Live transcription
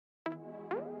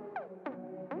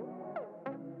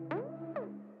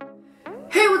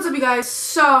What's up, you guys?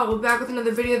 So, back with another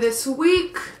video this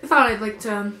week. I thought I'd like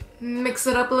to mix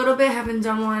it up a little bit. Haven't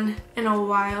done one in a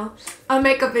while. A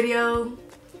makeup video.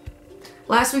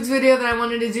 Last week's video that I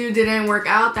wanted to do didn't work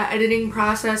out. That editing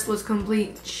process was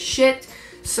complete shit.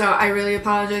 So, I really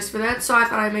apologize for that. So, I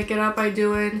thought I'd make it up by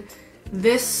doing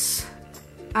this,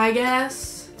 I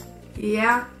guess.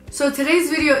 Yeah. So,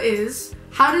 today's video is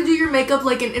how to do your makeup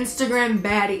like an Instagram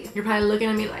baddie. You're probably looking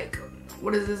at me like,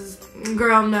 what is this?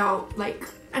 Girl, no. Like,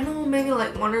 I know maybe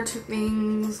like one or two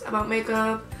things about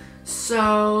makeup.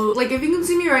 So, like, if you can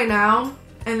see me right now,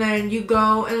 and then you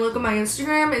go and look at my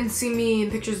Instagram and see me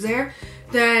in pictures there,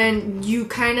 then you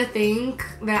kind of think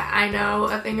that I know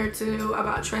a thing or two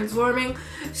about transforming.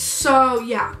 So,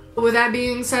 yeah. With that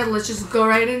being said, let's just go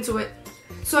right into it.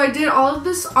 So I did all of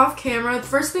this off camera. The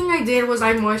first thing I did was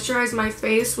I moisturized my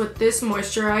face with this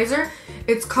moisturizer.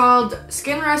 It's called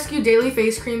Skin Rescue Daily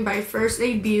Face Cream by First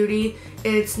Aid Beauty.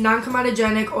 It's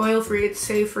non-comedogenic, oil-free, it's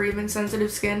safe for even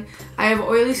sensitive skin. I have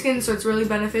oily skin, so it's really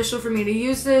beneficial for me to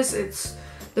use this. It's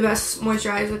the best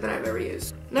moisturizer that I've ever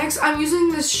used. Next, I'm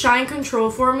using this Shine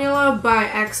Control Formula by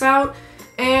X Out.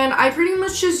 And I pretty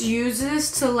much just use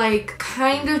this to like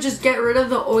kind of just get rid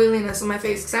of the oiliness on my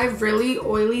face, because I have really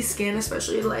oily skin,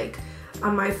 especially like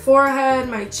on my forehead,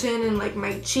 my chin, and like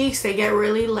my cheeks. They get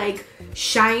really like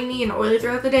shiny and oily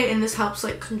throughout the day, and this helps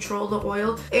like control the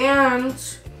oil. And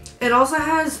it also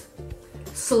has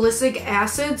salicylic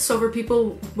acid, so for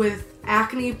people with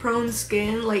acne prone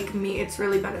skin like me, it's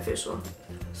really beneficial.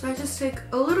 So I just take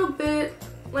a little bit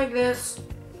like this,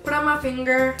 put on my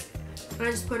finger, and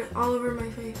I just put it all over my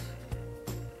face.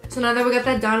 So now that we got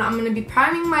that done, I'm going to be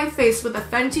priming my face with a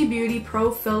Fenty Beauty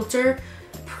Pro Filter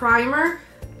Primer.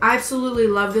 I absolutely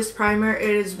love this primer. It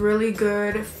is really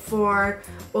good for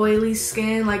oily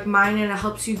skin like mine, and it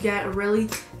helps you get a really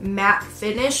matte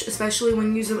finish, especially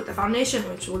when you use it with the foundation,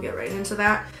 which we'll get right into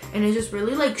that. And it just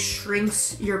really like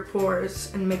shrinks your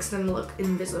pores and makes them look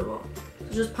invisible.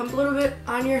 So just pump a little bit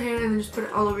on your hand and then just put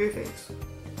it all over your face.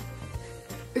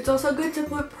 It's also good to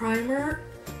put primer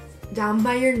down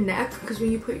by your neck, because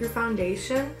when you put your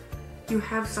foundation, you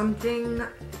have something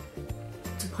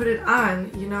to put it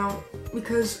on, you know,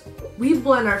 because we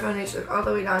blend our foundation all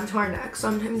the way down to our neck,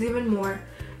 sometimes even more,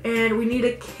 and we need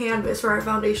a canvas for our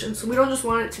foundation, so we don't just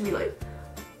want it to be like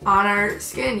on our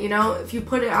skin, you know. If you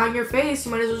put it on your face,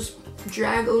 you might as well just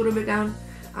drag a little bit down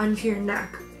onto your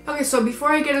neck. Okay, so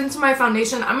before I get into my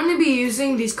foundation, I'm going to be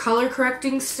using these color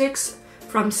correcting sticks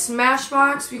from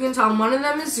Smashbox. You can tell one of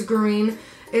them is green.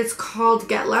 It's called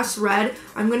Get Less Red.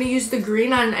 I'm going to use the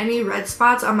green on any red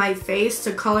spots on my face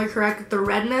to color correct the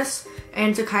redness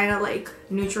and to kind of like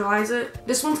neutralize it.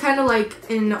 This one's kind of like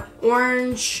an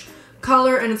orange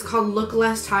color, and it's called Look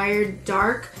Less Tired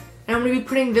Dark. And I'm going to be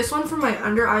putting this one for my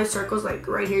under eye circles, like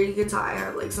right here. You can tell I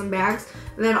have like some bags.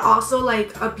 And then also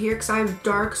like up here, because I have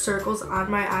dark circles on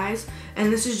my eyes.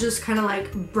 And this is just kind of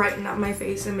like brighten up my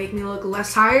face and make me look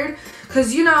less tired.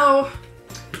 Because, you know,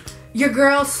 your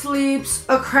girl sleeps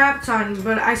a crap ton,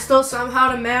 but I still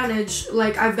somehow to manage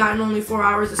like I've gotten only 4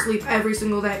 hours of sleep every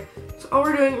single day. So all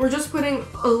we're doing, we're just putting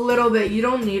a little bit. You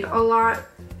don't need a lot.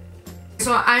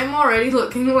 So I'm already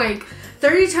looking like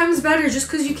 30 times better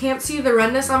just because you can't see the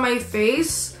redness on my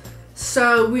face.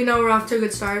 So we know we're off to a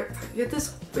good start. If I get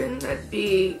this open, that'd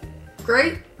be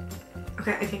great.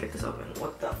 Okay, I can't get this open.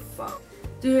 What the fuck?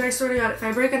 Dude, I swear to God, if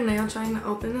I break a nail trying to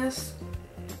open this,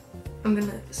 I'm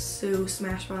gonna sue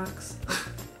Smashbox.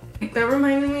 That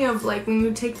reminded me of like when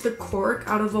you take the cork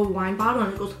out of a wine bottle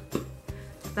and it goes.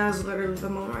 That was literally the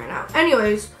moment right now.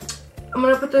 Anyways, I'm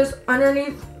gonna put this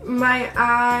underneath my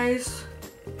eyes.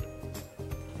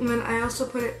 And then I also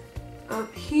put it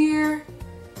up here,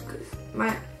 because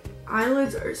my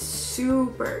eyelids are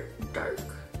super dark.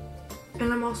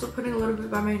 And I'm also putting a little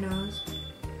bit by my nose,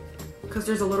 because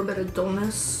there's a little bit of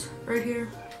dullness right here.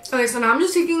 Okay, so now I'm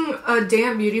just taking a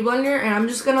damp beauty blender, and I'm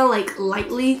just gonna like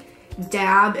lightly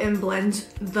dab and blend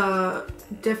the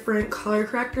different color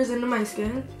correctors into my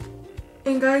skin.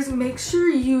 And guys, make sure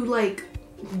you like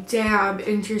dab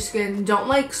into your skin. Don't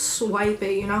like swipe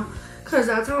it, you know? Because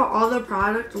that's how all the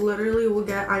product literally will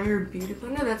get on your beauty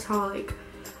blender. That's how like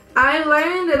I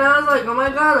learned, and I was like, oh my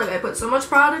god, like I put so much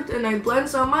product and I blend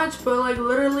so much, but like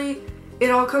literally it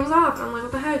all comes off. I'm like,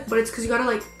 what the heck? But it's because you gotta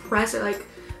like press it. Like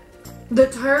the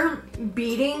term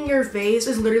beating your face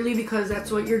is literally because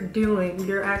that's what you're doing.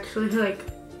 You're actually like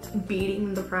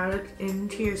beating the product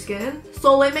into your skin.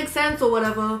 So it makes sense or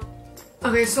whatever.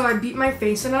 Okay, so I beat my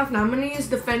face enough. Now I'm going to use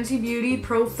the Fenty Beauty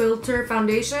Pro Filter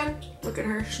Foundation. Look at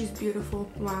her. She's beautiful.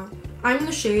 Wow. I'm in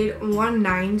the shade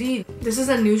 190. This is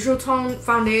a neutral tone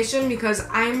foundation because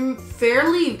I'm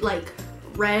fairly, like,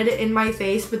 red in my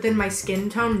face, but then my skin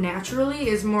tone naturally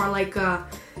is more like a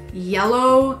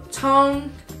yellow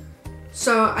tone.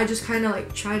 So I just kind of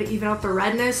like try to even out the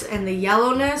redness and the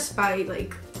yellowness by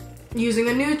like using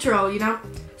a neutral, you know?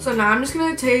 So now I'm just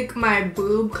gonna take my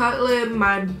boob cutlet,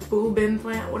 my boob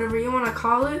implant, whatever you wanna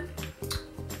call it,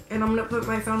 and I'm gonna put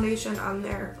my foundation on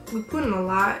there. We put in a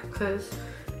lot because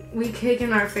we cake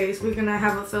in our face. We're gonna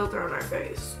have a filter on our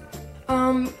face.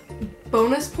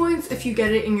 Bonus points if you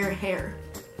get it in your hair.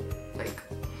 Like,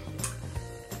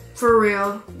 for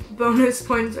real, bonus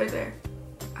points right there.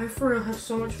 I for real have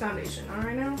so much foundation on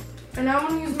right now. And now I'm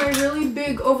gonna use my really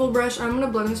big oval brush. I'm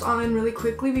gonna blend this all in really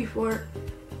quickly before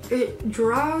it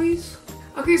dries.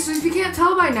 Okay, so if you can't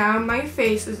tell by now, my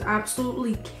face is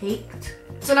absolutely caked.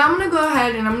 So now I'm gonna go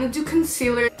ahead and I'm gonna do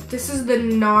concealer. This is the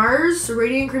NARS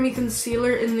Radiant Creamy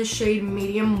Concealer in the shade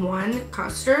Medium 1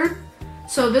 Custard.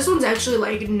 So this one's actually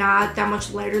like not that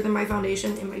much lighter than my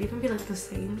foundation. It might even be like the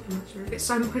same, I'm not sure. Okay,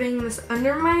 so I'm putting this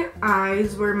under my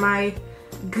eyes where my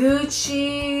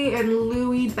Gucci and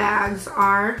Louis bags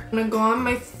are. I'm gonna go on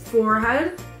my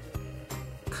forehead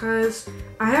because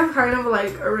I have kind of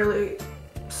like a really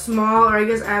small, or I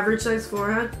guess average size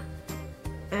forehead.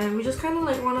 And we just kind of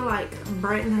like want to like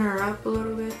brighten her up a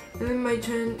little bit. And then my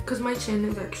chin, because my chin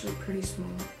is actually pretty small.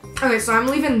 Okay, so I'm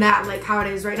leaving that like how it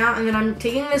is right now. And then I'm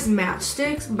taking this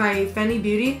Matchsticks by Fenty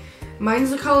Beauty.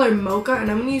 Mine's the color Mocha, and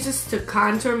I'm going to use this to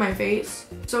contour my face.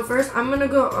 So first, I'm going to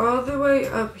go all the way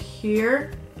up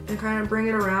here and kind of bring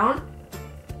it around.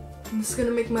 I'm just going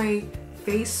to make my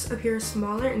face appear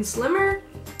smaller and slimmer.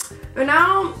 And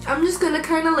now, I'm just going to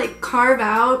kind of like carve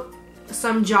out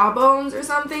some jawbones or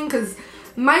something, because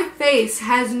my face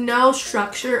has no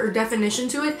structure or definition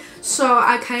to it. So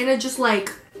I kind of just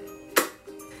like,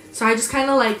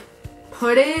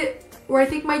 put it where I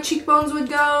think my cheekbones would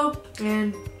go,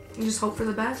 and just hope for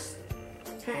the best.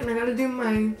 Okay, and I gotta do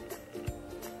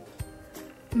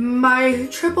my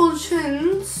triple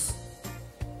chins.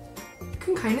 You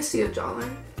can kind of see a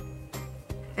jawline.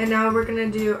 And now we're gonna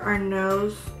do our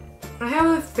nose. I have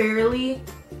a fairly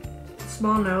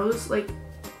small nose. Like,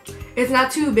 it's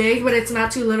not too big, but it's not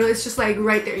too little. It's just like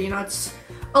right there, you know. It's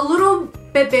a little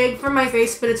bit big for my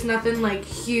face, but it's nothing like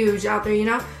huge out there, you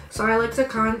know. So I like to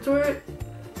contour it.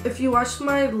 If you watched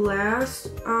my last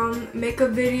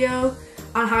makeup video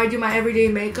on how I do my everyday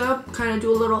makeup, kind of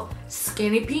do a little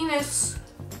skinny penis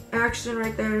action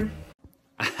right there.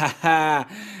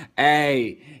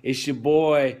 Hey, it's your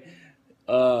boy,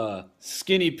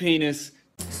 Skinny Penis.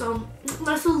 So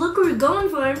that's the look we're going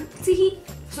for.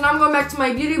 So now I'm going back to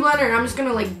my beauty blender and I'm just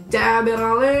gonna like dab it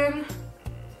all in.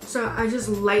 So I just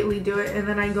lightly do it and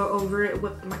then I go over it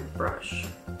with my brush.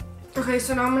 Okay,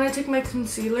 so now I'm gonna take my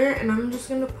concealer and I'm just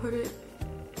gonna put it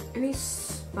any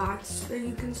spots that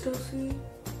you can still see.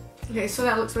 Okay, so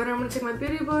that looks better. I'm gonna take my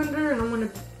beauty blender and I'm gonna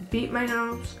beat my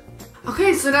nose.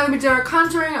 Okay, so now that we did our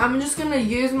contouring, I'm just gonna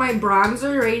use my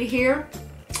bronzer right here.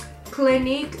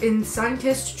 Clinique in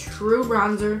Sunkissed True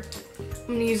Bronzer.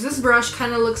 I'm gonna use this brush,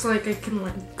 kind of looks like I can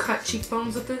like cut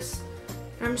cheekbones with this.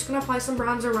 And I'm just gonna apply some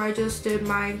bronzer where I just did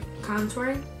my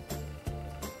contouring.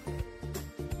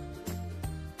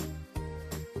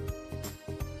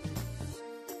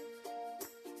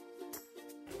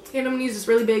 And I'm gonna use this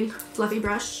really big fluffy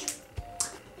brush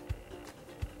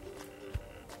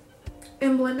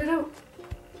and blend it out.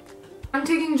 I'm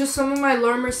taking just some of my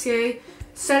Laura Mercier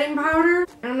setting powder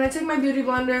and I'm gonna take my beauty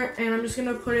blender and I'm just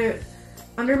gonna put it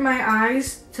under my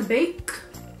eyes to bake,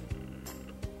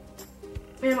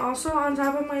 and also on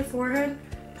top of my forehead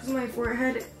because my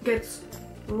forehead gets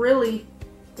really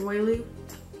oily,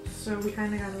 so we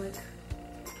kind of gotta like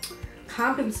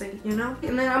compensate, you know.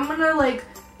 And then I'm gonna like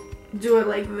do it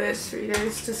like this for you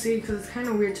guys to see because it's kind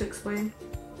of weird to explain.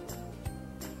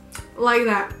 Like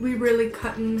that. We really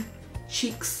cutting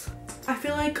cheeks. I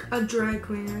feel like a drag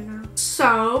queen right now.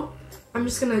 So I'm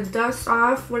just gonna dust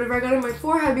off whatever I got on my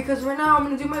forehead because right now I'm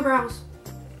gonna do my brows.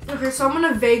 Okay, so I'm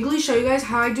gonna vaguely show you guys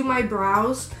how I do my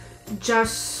brows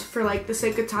just for like the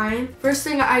sake of time. First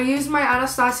thing, I use my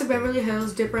Anastasia Beverly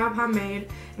Hills Dip Brow Pomade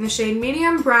in the shade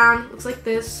Medium Brown. Looks like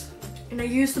this. And I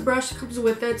use the brush that comes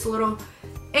with it. It's a little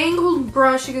angled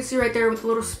brush you can see right there with a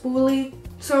little spoolie.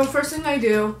 So first thing I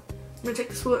do, I'm gonna take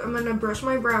the spoolie, I'm gonna brush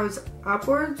my brows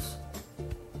upwards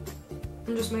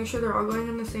and just make sure they're all going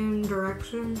in the same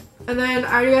direction. And then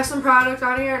I already got some product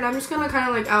on here and I'm just gonna kind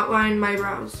of like outline my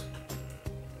brows.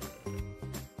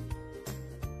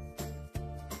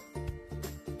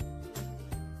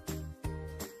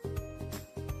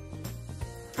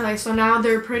 Okay, so now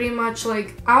they're pretty much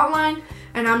like outlined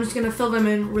and I'm just gonna fill them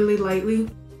in really lightly.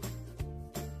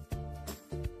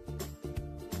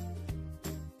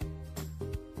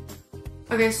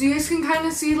 Okay, so you guys can kind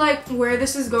of see like where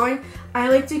this is going. I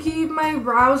like to keep my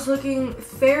brows looking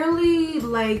fairly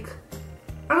like,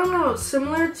 I don't know,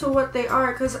 similar to what they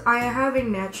are, because I have a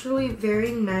naturally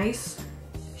very nice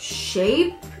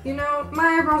shape. You know,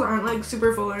 my eyebrows aren't like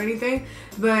super full or anything,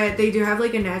 but they do have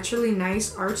like a naturally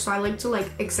nice arch, so I like to like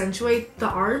accentuate the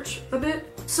arch a bit.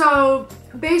 So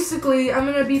basically I'm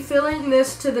gonna be filling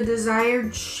this to the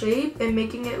desired shape and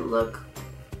making it look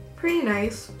pretty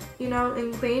nice, you know,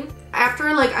 and clean.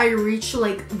 After like I reach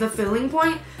like the filling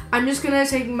point, I'm just gonna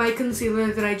take my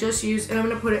concealer that I just used and I'm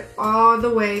gonna put it all the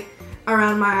way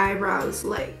around my eyebrows,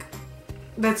 like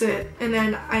that's it, and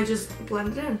then I just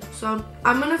blend it in. So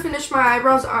I'm gonna finish my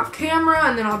eyebrows off camera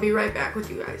and then I'll be right back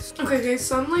with you guys. Okay guys,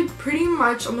 so I'm like pretty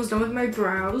much almost done with my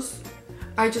brows.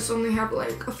 I just only have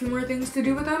like a few more things to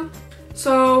do with them.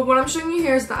 So what I'm showing you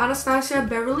here is the Anastasia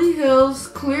Beverly Hills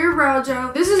Clear Brow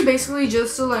Gel. This is basically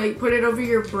just to like put it over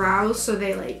your brows so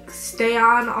they like stay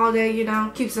on all day, you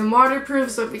know. Keeps them waterproof,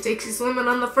 so if it takes you swimming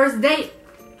on the first date,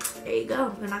 there you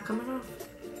go, they're not coming off.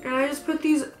 And I just put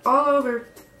these all over,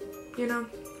 you know.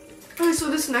 Okay, so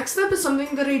this next step is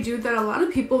something that I do that a lot of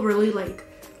people really like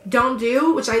don't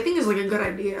do, which I think is like a good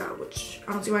idea, which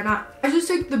I don't see why not. I just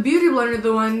take the beauty blender,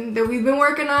 the one that we've been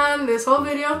working on this whole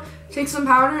video, take some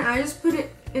powder and I just put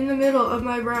it in the middle of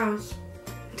my brows.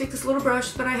 I take this little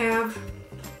brush that I have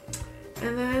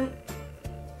and then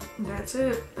that's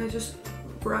it. I just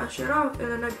brush it off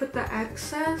and then I put the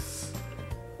excess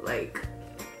like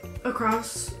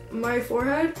across my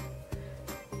forehead.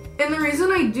 And the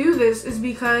reason I do this is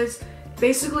because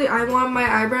basically I want my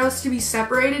eyebrows to be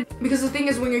separated, because the thing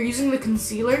is when you're using the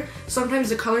concealer, sometimes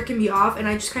the color can be off and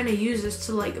I just kind of use this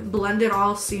to like blend it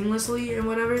all seamlessly and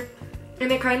whatever.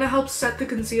 And it kind of helps set the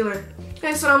concealer.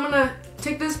 Okay, so I'm gonna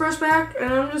take this brush back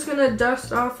and I'm just gonna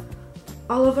dust off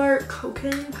all of our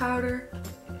cocaine powder.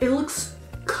 It looks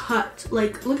cut.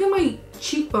 Like, look at my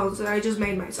cheekbones that I just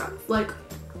made myself. Like,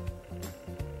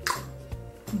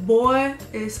 boy,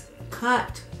 is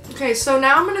cut. Okay, so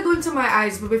now I'm gonna go into my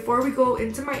eyes, but before we go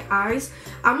into my eyes,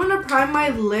 I'm gonna prime my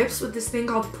lips with this thing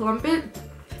called Plump It.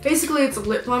 Basically, it's a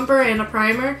lip plumper and a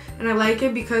primer, and I like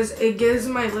it because it gives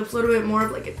my lips a little bit more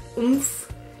of like an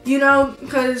oomph, you know?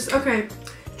 Because, okay,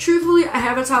 truthfully, I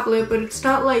have a top lip, but it's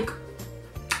not like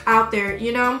out there,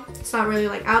 you know? It's not really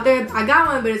like out there. I got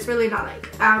one, but it's really not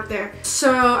like out there.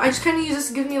 So I just kind of use this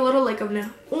to give me a little like of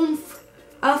an oomph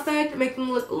effect, make them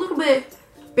look a little bit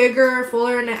bigger,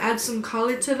 fuller, and it adds some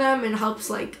color to them and helps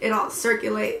like it all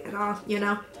circulate and all, you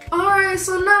know. Alright,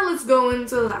 so now let's go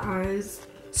into the eyes.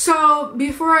 So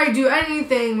before I do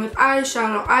anything with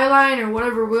eyeshadow, eyeliner,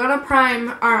 whatever, we gotta prime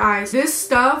our eyes. This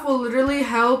stuff will literally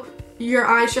help your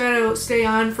eyeshadow stay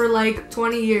on for like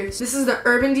 20 years. This is the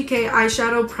Urban Decay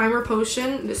Eyeshadow Primer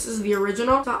Potion. This is the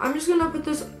original. So I'm just gonna put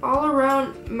this all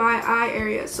around my eye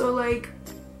area. So like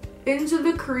into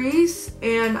the crease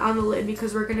and on the lid,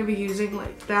 because we're gonna be using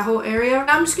like that whole area.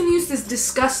 I'm just gonna use this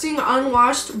disgusting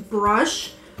unwashed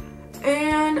brush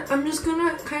and I'm just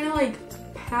gonna kind of like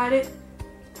pat it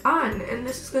on, and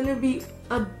this is gonna be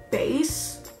a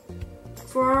base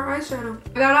for our eyeshadow.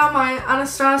 I got out my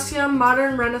Anastasia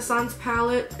Modern Renaissance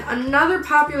palette. Another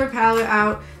popular palette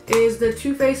out is the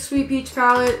Too Faced Sweet Peach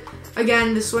palette.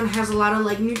 Again, this one has a lot of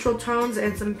like neutral tones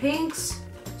and some pinks.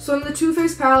 So in the Too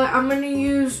Faced palette, I'm gonna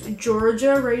use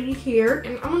Georgia right here,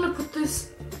 and I'm gonna put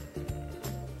this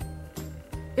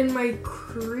in my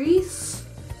crease,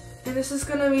 and this is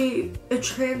gonna be a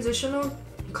transitional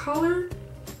color.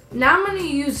 Now I'm gonna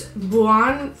use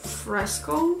Buon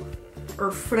Fresco,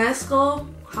 or Fresco,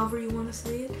 however you wanna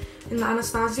say it, in the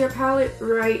Anastasia palette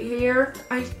right here.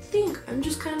 I think I'm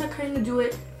just kinda do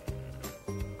it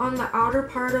on the outer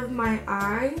part of my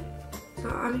eye. So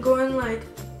I'm going like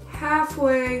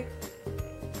halfway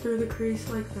through the crease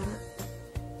like that.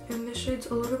 And this shade's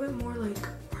a little bit more like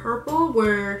purple,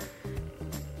 where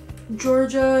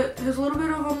Georgia has a little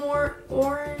bit of a more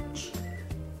orange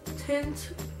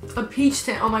tint. A peach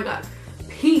tint, oh my god.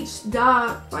 Peach,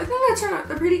 duh. So I think that turned out,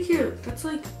 they're pretty cute. That's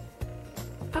like,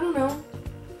 I don't know.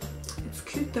 It's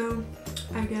cute though,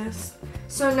 I guess.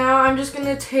 So now I'm just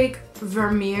gonna take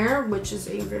Vermeer, which is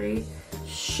a very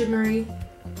shimmery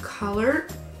color.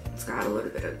 It's got a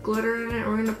little bit of glitter in it.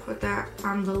 We're gonna put that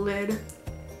on the lid.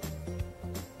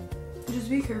 Just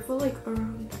be careful like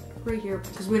around right here,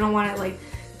 because we don't want it like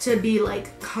to be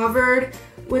like covered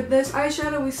with this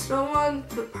eyeshadow. We still want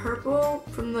the purple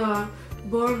from the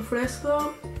Buon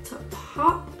Fresco to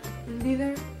pop and be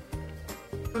there.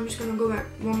 I'm just gonna go back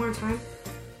one more time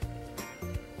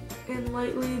and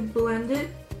lightly blend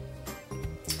it.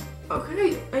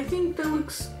 Okay, I think that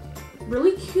looks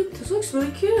really cute. This looks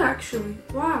really cute actually.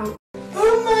 Wow.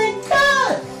 Oh my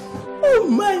god! Oh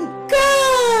my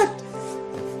god!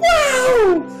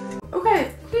 Wow!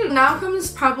 Okay, now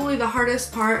comes probably the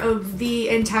hardest part of the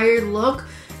entire look.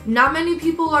 Not many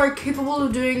people are capable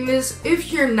of doing this.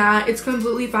 If you're not, it's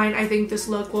completely fine. I think this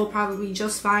look will probably be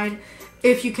just fine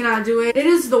if you cannot do it. It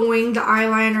is the winged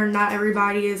eyeliner. Not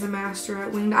everybody is a master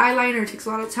at winged eyeliner. It takes a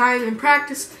lot of time and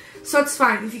practice, so it's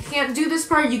fine. If you can't do this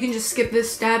part, you can just skip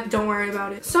this step. Don't worry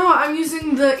about it. So I'm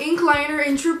using the ink liner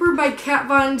in Trooper by Kat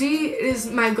Von D. It is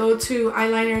my go-to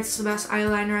eyeliner. It's the best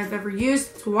eyeliner I've ever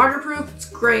used. It's waterproof. It's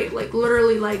great. Like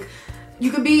literally, like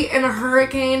you could be in a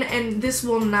hurricane and this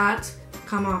will not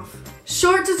come off.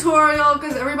 Short tutorial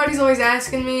because everybody's always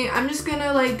asking me. I'm just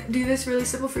gonna like do this really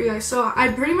simple for you guys. So I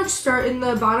pretty much start in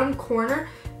the bottom corner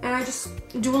and I just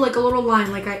do like a little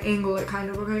line, like I angle it kind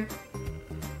of, okay?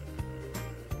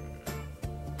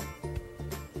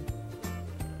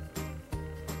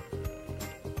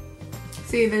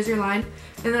 See, there's your line.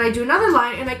 And then I do another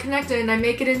line and I connect it and I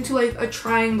make it into like a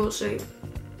triangle shape.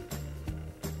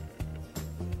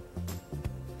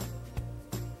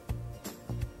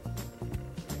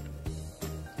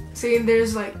 See,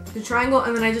 there's like the triangle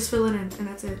and then I just fill it in and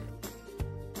that's it.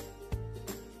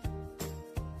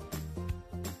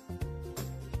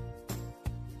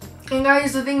 And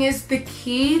guys, the thing is, the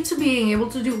key to being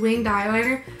able to do winged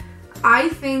eyeliner, I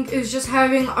think, is just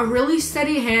having a really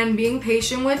steady hand, being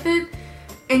patient with it,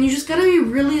 and you just gotta be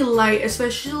really light,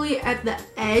 especially at the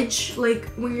edge. Like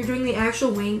when you're doing the actual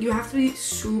wing, you have to be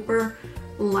super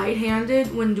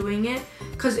light-handed when doing it,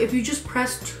 because if you just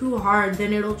press too hard,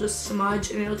 then it'll just smudge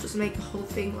and it'll just make the whole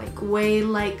thing like way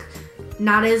like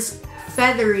not as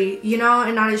feathery, you know,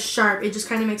 and not as sharp. It just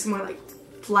kind of makes it more like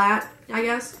flat, I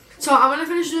guess. So I'm gonna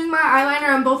finish doing my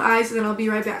eyeliner on both eyes and then I'll be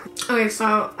right back. Okay,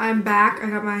 so I'm back. I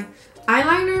got my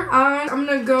eyeliner on. I'm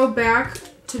gonna go back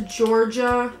to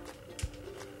Georgia.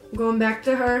 Going back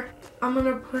to her. I'm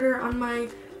gonna put her on my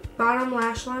bottom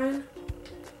lash line,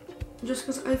 just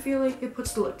because I feel like it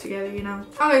puts the look together, you know?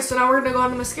 Okay, so now we're gonna go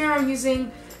on to mascara. I'm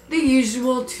using the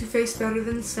usual Too Faced Better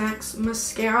Than Sex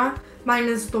mascara. Mine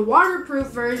is the waterproof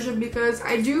version because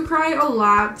I do cry a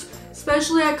lot,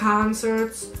 especially at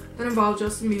concerts that involve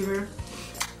Justin Bieber.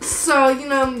 So, you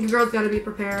know, your girl's gotta be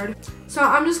prepared. So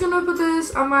I'm just gonna put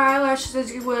this on my eyelashes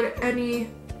as you would any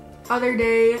other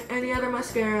day, any other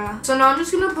mascara. So now I'm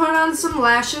just gonna put on some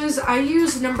lashes. I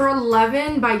use number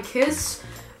 11 by Kiss.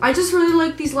 I just really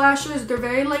like these lashes. They're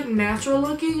very like natural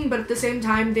looking, but at the same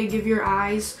time they give your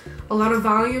eyes a lot of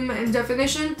volume and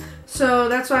definition. So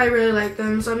that's why I really like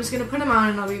them. So I'm just gonna put them on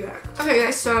and I'll be back. Okay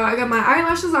guys, so I got my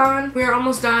eyelashes on. We're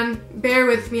almost done. Bear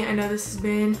with me. I know this has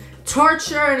been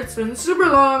torture and it's been super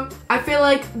long. I feel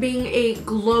like being a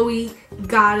glowy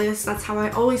goddess. That's how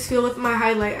I always feel with my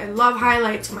highlight. I love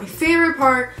highlight. It's my favorite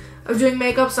part of doing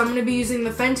makeup. So I'm gonna be using the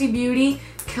Fenty Beauty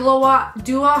Kilowatt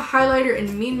Duo Highlighter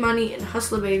in Mean Money and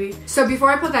Hustler Baby. So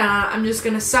before I put that on, I'm just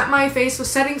gonna set my face with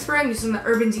setting spray. I'm using the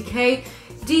Urban Decay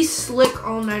De-Slick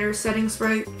All-Nighter Setting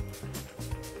Spray.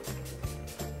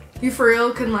 You for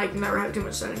real can like never have too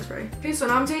much setting spray. Okay, so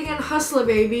now I'm taking Hustler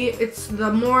Baby. It's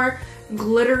the more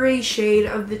glittery shade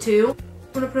of the two.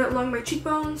 I'm gonna put it along my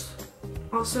cheekbones.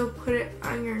 Also put it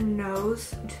on your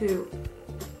nose too.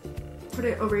 Put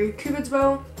it over your cupid's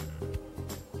bow,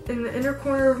 in the inner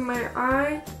corner of my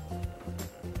eye,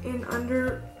 and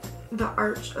under the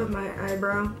arch of my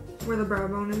eyebrow, where the brow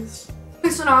bone is. Okay,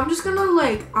 so now I'm just gonna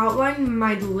like outline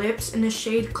my lips in a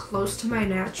shade close to my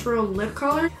natural lip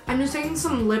color. I'm just taking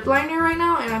some lip liner right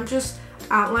now and I'm just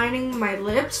outlining my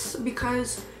lips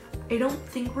because I don't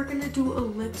think we're gonna do a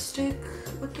lipstick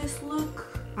with this look.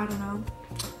 I don't know.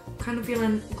 Kind of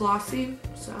feeling glossy,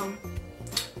 so.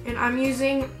 And I'm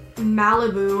using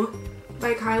Malibu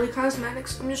by Kylie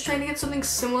Cosmetics. I'm just trying to get something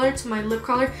similar to my lip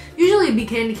color. Usually it'd be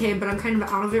Candy Cane, but I'm kind of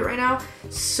out of it right now.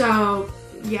 So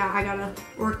yeah, I gotta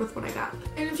work with what I got.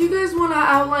 And if you guys wanna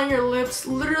outline your lips,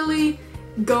 literally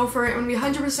go for it. I'm gonna be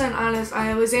 100% honest.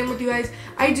 I always am with you guys.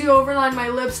 I do overline my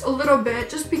lips a little bit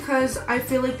just because I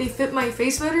feel like they fit my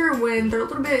face better when they're a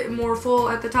little bit more full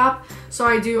at the top. So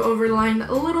I do overline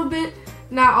a little bit.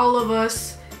 Not all of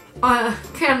us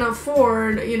can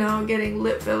afford, you know, getting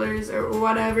lip fillers or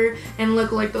whatever and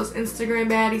look like those Instagram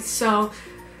baddies. So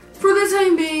for the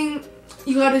time being,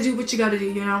 you gotta do what you gotta do,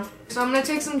 you know? So I'm gonna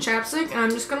take some chapstick and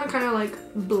I'm just gonna kind of like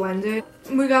blend it.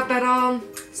 We got that all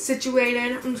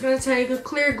situated. I'm just gonna take a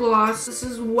clear gloss. This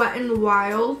is Wet n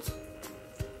Wild.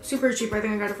 Super cheap. I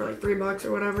think I got it for like $3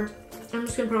 or whatever. I'm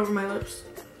just gonna put it over my lips.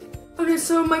 Okay,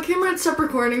 so my camera had stopped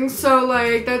recording, so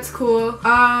like that's cool.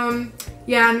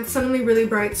 Yeah, and it's suddenly really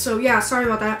bright, so yeah, sorry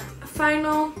about that.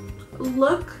 Final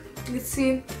look. You can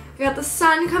see I got the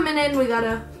sun coming in. We got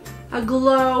a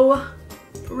glow,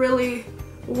 really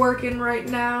working right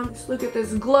now. Just look at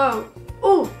this glow.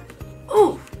 Ooh,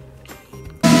 ooh.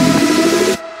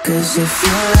 'Cause if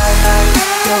you like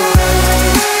your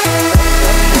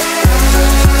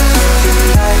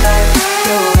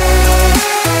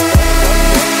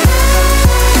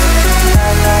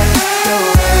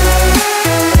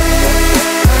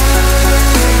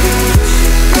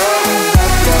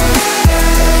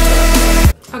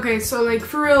Okay, so like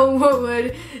for real, what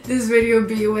would this video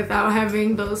be without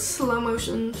having those slow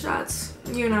motion shots,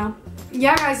 you know?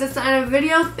 Yeah guys, that's the end of the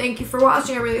video. Thank you for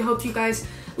watching. I really hope you guys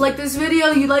like this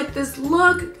video, you like this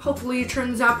look. Hopefully it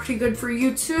turns out pretty good for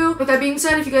you too. With that being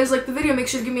said, if you guys like the video, make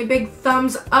sure to give me a big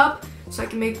thumbs up so I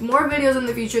can make more videos in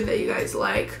the future that you guys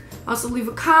like. Also leave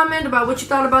a comment about what you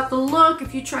thought about the look,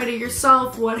 if you tried it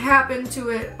yourself, what happened to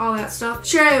it, all that stuff.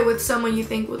 Share it with someone you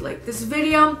think would like this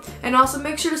video. And also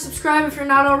make sure to subscribe if you're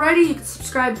not already. You can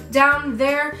subscribe down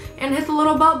there and hit the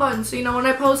little bell button so you know when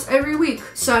I post every week.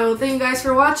 So thank you guys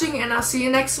for watching and I'll see you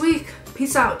next week.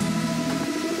 Peace out.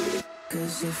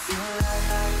 'Cause if you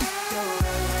like